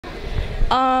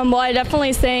Well, I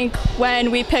definitely think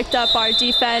when we picked up our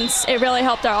defense, it really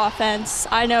helped our offense.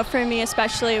 I know for me,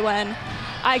 especially when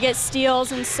I get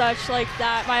steals and such like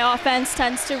that, my offense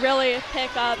tends to really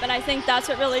pick up, and I think that's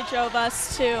what really drove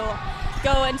us to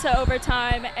go into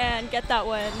overtime and get that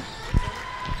win.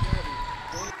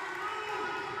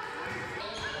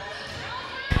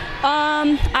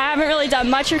 I haven't really done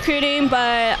much recruiting,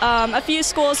 but a few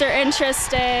schools are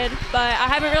interested, but I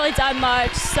haven't really done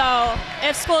much. So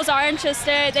if schools are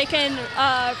interested, they can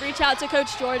reach out to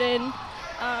Coach Jordan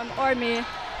or me.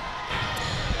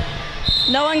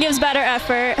 No one gives better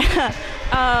effort.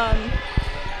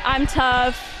 I'm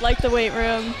tough, like the weight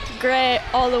room, grit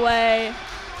all the way.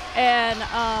 And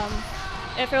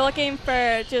if you're looking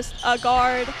for just a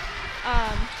guard,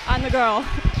 I'm the girl.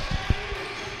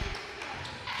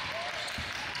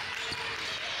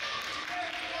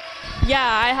 Yeah,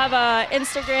 I have a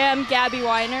Instagram, Gabbi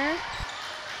Weiner.